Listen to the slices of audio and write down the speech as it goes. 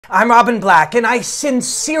I'm Robin Black, and I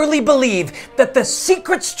sincerely believe that the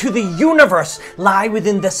secrets to the universe lie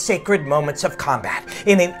within the sacred moments of combat.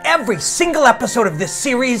 And in every single episode of this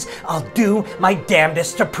series, I'll do my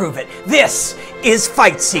damnedest to prove it. This is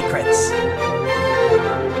Fight Secrets.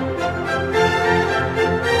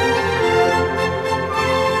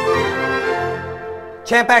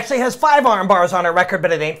 Champ actually has 5 arm bars on her record,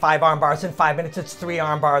 but it ain't 5 arm bars in 5 minutes. It's 3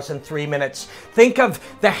 arm bars in 3 minutes. Think of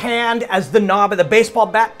the hand as the knob of the baseball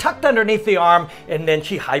bat tucked underneath the arm, and then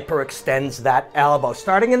she hyperextends that elbow.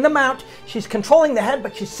 Starting in the mount, she's controlling the head,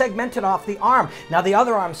 but she's segmented off the arm. Now the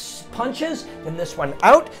other arm punches, and this one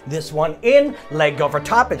out, this one in, leg over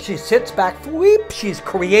top, and she sits back, whoop, she's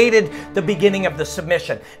created the beginning of the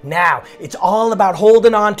submission. Now, it's all about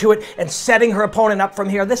holding on to it and setting her opponent up from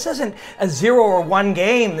here. This isn't a 0 or 1 game.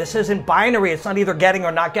 This isn't binary. It's not either getting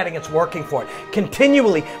or not getting. It's working for it.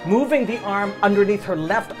 Continually moving the arm underneath her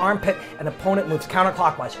left armpit, and opponent moves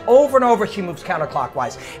counterclockwise. Over and over, she moves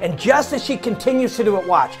counterclockwise. And just as she continues to do it,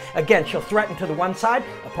 watch. Again, she'll threaten to the one side.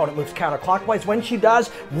 Opponent moves counterclockwise. When she does,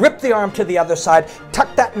 rip the arm to the other side,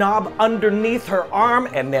 tuck that knob underneath her arm,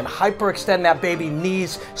 and then hyperextend that baby,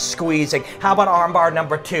 knees squeezing. How about armbar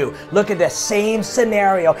number 2? Look at this same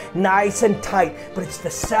scenario, nice and tight, but it's the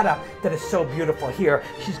setup that is so beautiful here.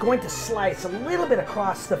 She's going to slice a little bit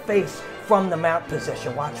across the face from the mount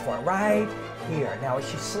position. Watch for it right here. Now as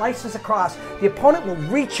she slices across, the opponent will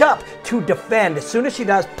reach up to defend. As soon as she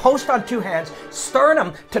does, post on 2 hands,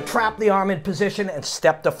 sternum to trap the arm in position, and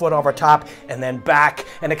step the foot over top, and then back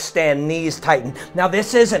and extend, knees tighten. Now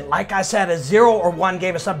this isn't, like I said, a 0 or 1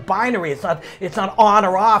 game. It's not binary. It's not on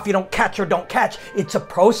or off. You don't catch or don't catch. It's a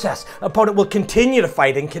process. Opponent will continue to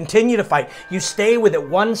fight and continue to fight. You stay with it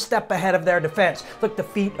one step ahead of their defense. Look, the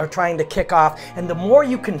feet are trying to kick off, and the more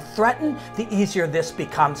you can threaten, the easier this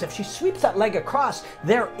becomes. If she sweeps that leg across,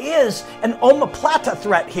 there is an omoplata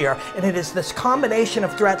threat here, and it is this combination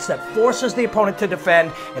of threats that forces the opponent to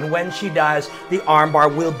defend, and when she does, the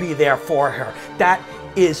armbar will be there for her. That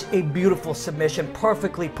is a beautiful submission,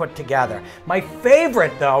 perfectly put together. My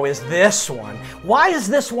favorite, though, is this one. Why is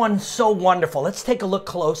this one so wonderful? Let's take a look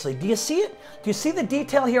closely. Do you see it? Do you see the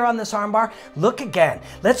detail here on this armbar? Look again.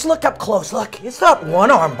 Let's look up close. Look, it's not 1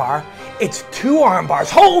 armbar. It's 2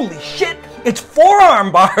 armbars. Holy shit! It's 4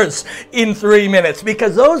 arm bars in 3 minutes,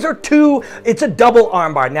 because those are 2, it's a double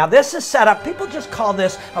arm bar. Now this is set up, people just call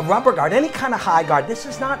this a rubber guard, any kind of high guard. This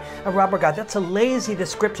is not a rubber guard, that's a lazy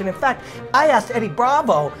description. In fact, I asked Eddie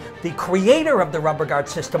Bravo, the creator of the rubber guard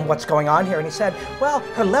system, what's going on here, and he said, well,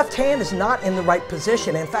 her left hand is not in the right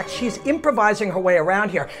position. In fact, she's improvising her way around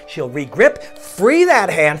here. She'll regrip, free that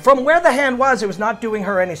hand from where the hand was. It was not doing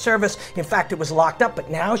her any service. In fact, it was locked up, but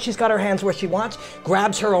now she's got her hands where she wants,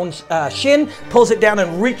 grabs her own shin, pulls it down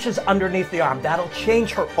and reaches underneath the arm. That'll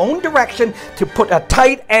change her own direction to put a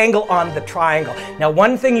tight angle on the triangle. Now,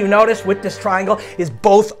 one thing you notice with this triangle is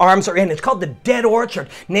both arms are in. It's called the Dead Orchard,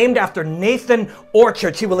 named after Nathan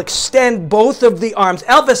Orchard. He will extend both of the arms.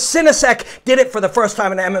 Elvis Sinasek did it for the first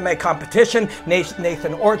time in an MMA competition.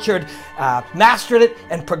 Nathan Orchard mastered it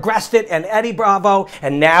and progressed it, and Eddie Bravo,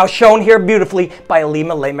 and now shown here beautifully by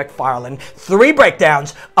Ilima-Lei MacFarlane. 3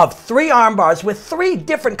 breakdowns of 3 arm bars with 3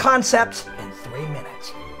 different concepts in 3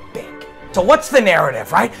 minutes. Big. So what's the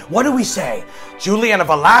narrative, right? What do we say? Juliana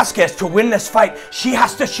Velasquez, to win this fight, she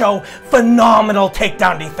has to show phenomenal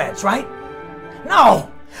takedown defense, right?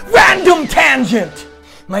 No! Random tangent!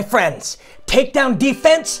 My friends, takedown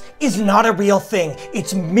defense is not a real thing.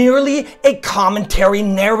 It's merely a commentary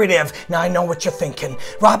narrative. Now I know what you're thinking.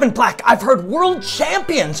 Robin Black, I've heard world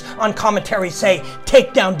champions on commentary say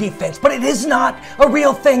takedown defense, but it is not a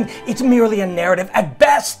real thing. It's merely a narrative. At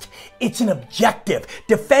best, it's an objective.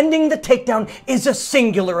 Defending the takedown is a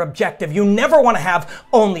singular objective. You never want to have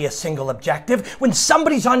only a single objective. When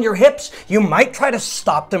somebody's on your hips, you might try to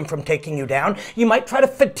stop them from taking you down. You might try to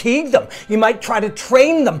fatigue them. You might try to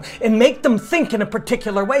train them and make them think in a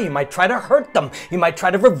particular way. You might try to hurt them. You might try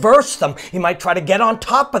to reverse them. You might try to get on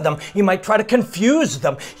top of them. You might try to confuse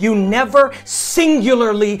them. You never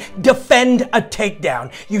singularly defend a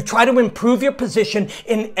takedown. You try to improve your position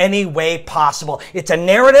in any way possible. It's a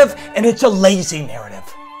narrative, and it's a lazy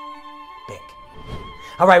narrative. Big.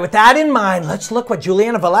 All right, with that in mind, let's look what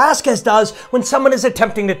Juliana Velasquez does when someone is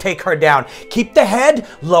attempting to take her down. Keep the head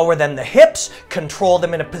lower than the hips, control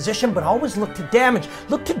them in a position, but always look to damage.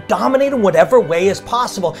 Look to dominate in whatever way is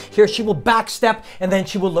possible. Here she will backstep, and then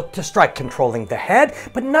she will look to strike, controlling the head,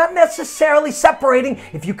 but not necessarily separating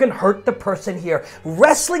if you can hurt the person here.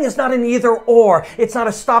 Wrestling is not an either or. It's not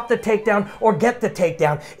a stop the takedown or get the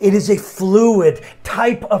takedown. It is a fluid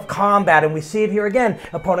type of combat, and we see it here again.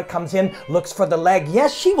 Opponent comes in, looks for the leg. Yes,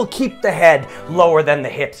 Yes, she will keep the head lower than the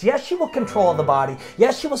hips. Yes, she will control the body.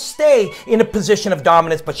 Yes, she will stay in a position of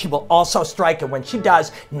dominance, but she will also strike. And when she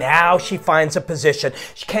does, now she finds a position.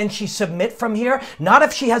 Can she submit from here? Not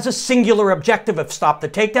if she has a singular objective of stop the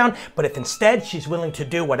takedown, but if instead she's willing to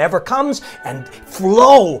do whatever comes and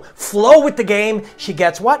flow with the game, she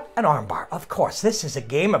gets what? An armbar. Of course, this is a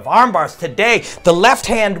game of armbars today. The left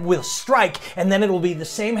hand will strike, and then it will be the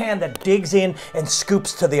same hand that digs in and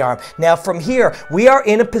scoops to the arm. Now from here, we are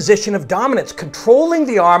in a position of dominance, controlling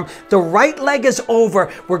the arm. The right leg is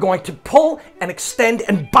over. We're going to pull and extend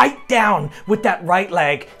and bite down with that right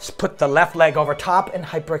leg. Put the left leg over top and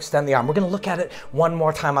hyperextend the arm. We're going to look at it one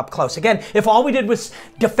more time up close. Again, if all we did was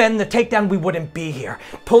defend the takedown, we wouldn't be here.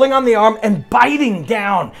 Pulling on the arm and biting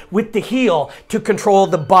down with the heel to control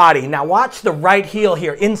the body. Now watch the right heel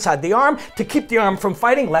here inside the arm to keep the arm from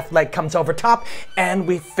fighting. Left leg comes over top and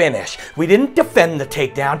we finish. We didn't defend the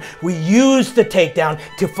takedown. We used the takedown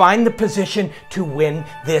to find the position to win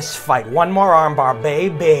this fight. One more armbar,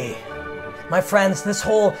 baby. My friends, this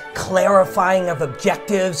whole clarifying of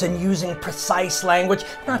objectives and using precise language,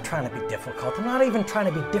 I'm not trying to be difficult. I'm not even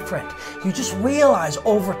trying to be different. You just realize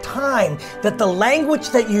over time that the language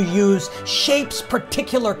that you use shapes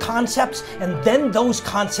particular concepts, and then those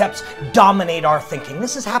concepts dominate our thinking.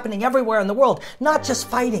 This is happening everywhere in the world, not just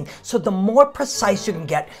fighting. So the more precise you can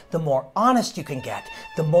get, the more honest you can get,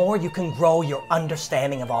 the more you can grow your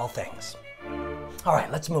understanding of all things. All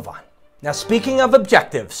right, let's move on. Now, speaking of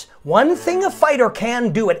objectives, one thing a fighter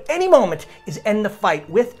can do at any moment is end the fight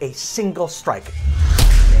with a single strike.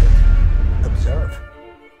 Observe.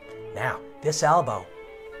 Now, this elbow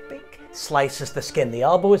slices the skin. The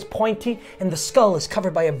elbow is pointy and the skull is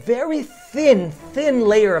covered by a very thin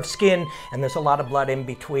layer of skin, and there's a lot of blood in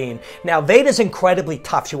between. Now, Veda's incredibly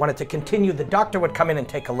tough. She wanted to continue. The doctor would come in and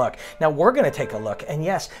take a look. Now, we're going to take a look, and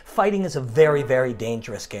yes, fighting is a very, very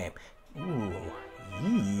dangerous game. Ooh,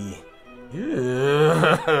 yee.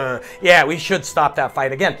 Yeah, we should stop that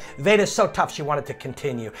fight. Again, Veda's so tough, she wanted to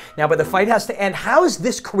continue. Now, but the fight has to end. How is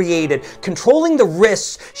this created? Controlling the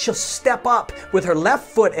wrists, she'll step up with her left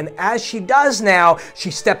foot, and as she does now, she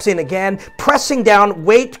steps in again, pressing down,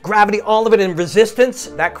 weight, gravity, all of it in resistance.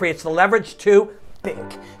 That creates the leverage to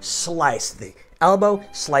bink, slice the elbow,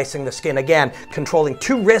 slicing the skin. Again, controlling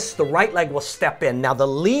two wrists, the right leg will step in. Now the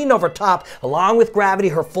lean over top, along with gravity,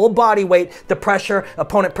 her full body weight, the pressure,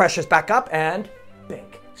 opponent pressures back up and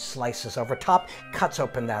bink. Slices over top, cuts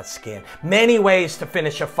open that skin. Many ways to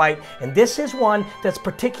finish a fight, and this is one that's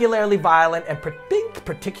particularly violent and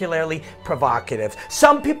particularly provocative.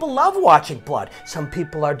 Some people love watching blood. Some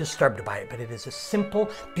people are disturbed by it, but it is a simple,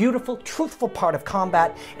 beautiful, truthful part of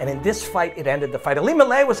combat, and in this fight, it ended the fight.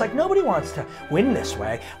 Ilima-Lei was like, nobody wants to win this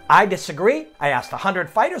way. I disagree. I asked 100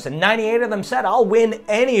 fighters, and 98 of them said, I'll win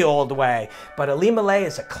any old way. But Ilima-Lei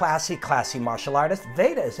is a classy martial artist.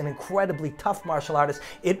 Veda is an incredibly tough martial artist.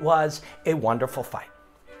 It was a wonderful fight.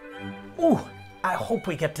 Ooh, I hope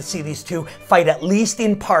we get to see these two fight at least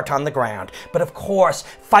in part on the ground. But of course,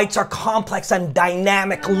 fights are complex and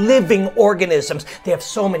dynamic living organisms. They have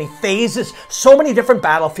so many phases, so many different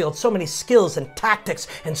battlefields, so many skills and tactics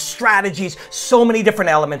and strategies, so many different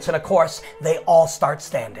elements, and of course, they all start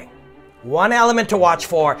standing. One element to watch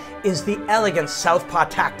for is the elegant southpaw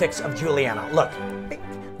tactics of Juliana. Look.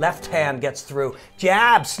 Left hand gets through.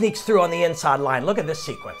 Jab sneaks through on the inside line. Look at this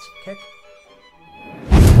sequence. Kick.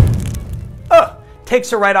 Takes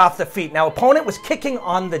her right off the feet. Now, opponent was kicking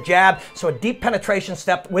on the jab, so a deep penetration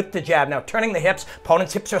step with the jab. Now, turning the hips.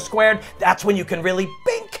 Opponent's hips are squared. That's when you can really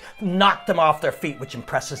bink, knock them off their feet, which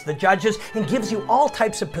impresses the judges and gives you all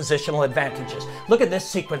types of positional advantages. Look at this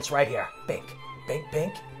sequence right here. Bink, bink,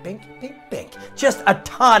 bink. Bink, bink, bink. Just a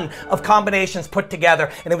ton of combinations put together,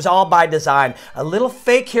 and it was all by design. A little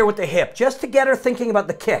fake here with the hip, just to get her thinking about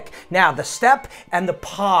the kick. Now, the step and the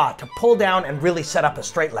paw to pull down and really set up a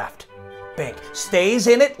straight left. Bink. Stays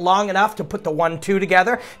in it long enough to put the 1-2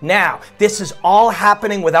 together. Now, this is all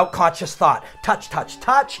happening without conscious thought. Touch, touch,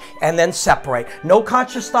 touch, and then separate. No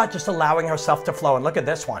conscious thought, just allowing herself to flow. And look at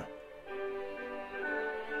this one.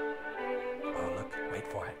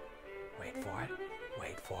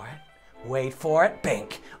 Wait for it,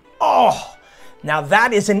 bink. Oh, now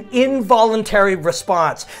that is an involuntary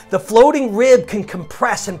response. The floating rib can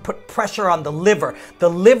compress and put pressure on the liver. The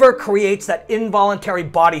liver creates that involuntary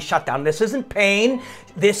body shutdown. This isn't pain.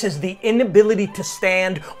 This is the inability to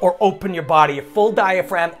stand or open your body. Your full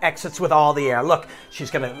diaphragm exits with all the air. Look,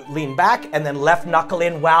 she's going to lean back and then left knuckle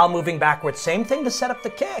in while moving backwards. Same thing to set up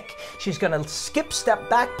the kick. She's going to skip, step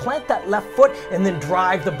back, plant that left foot, and then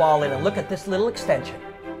drive the ball in. And look at this little extension.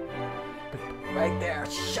 Right there,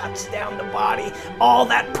 shuts down the body, all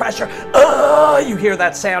that pressure. You hear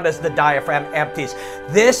that sound as the diaphragm empties.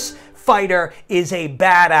 This fighter is a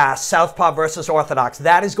badass, southpaw versus orthodox.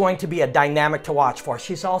 That is going to be a dynamic to watch for.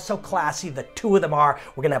 She's also classy, the two of them are.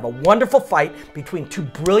 We're gonna have a wonderful fight between two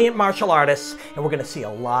brilliant martial artists, and we're gonna see a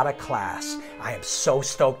lot of class. I am so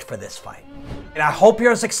stoked for this fight. And I hope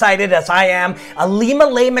you're as excited as I am.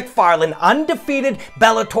 Ilima-Lei MacFarlane, undefeated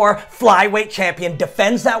Bellator flyweight champion,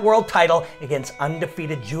 defends that world title against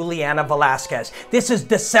undefeated Juliana Velasquez. This is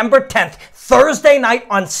December 10th, Thursday night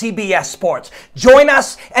on CBS Sports. Join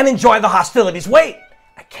us and enjoy the hostilities. Wait,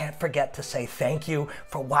 I can't forget to say thank you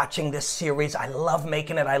for watching this series. I love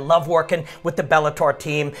making it. I love working with the Bellator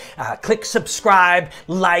team. Click subscribe,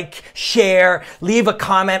 like, share, leave a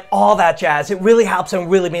comment, all that jazz. It really helps and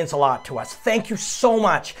really means a lot to us. Thank you so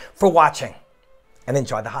much for watching, and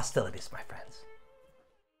enjoy the hostilities, my friends.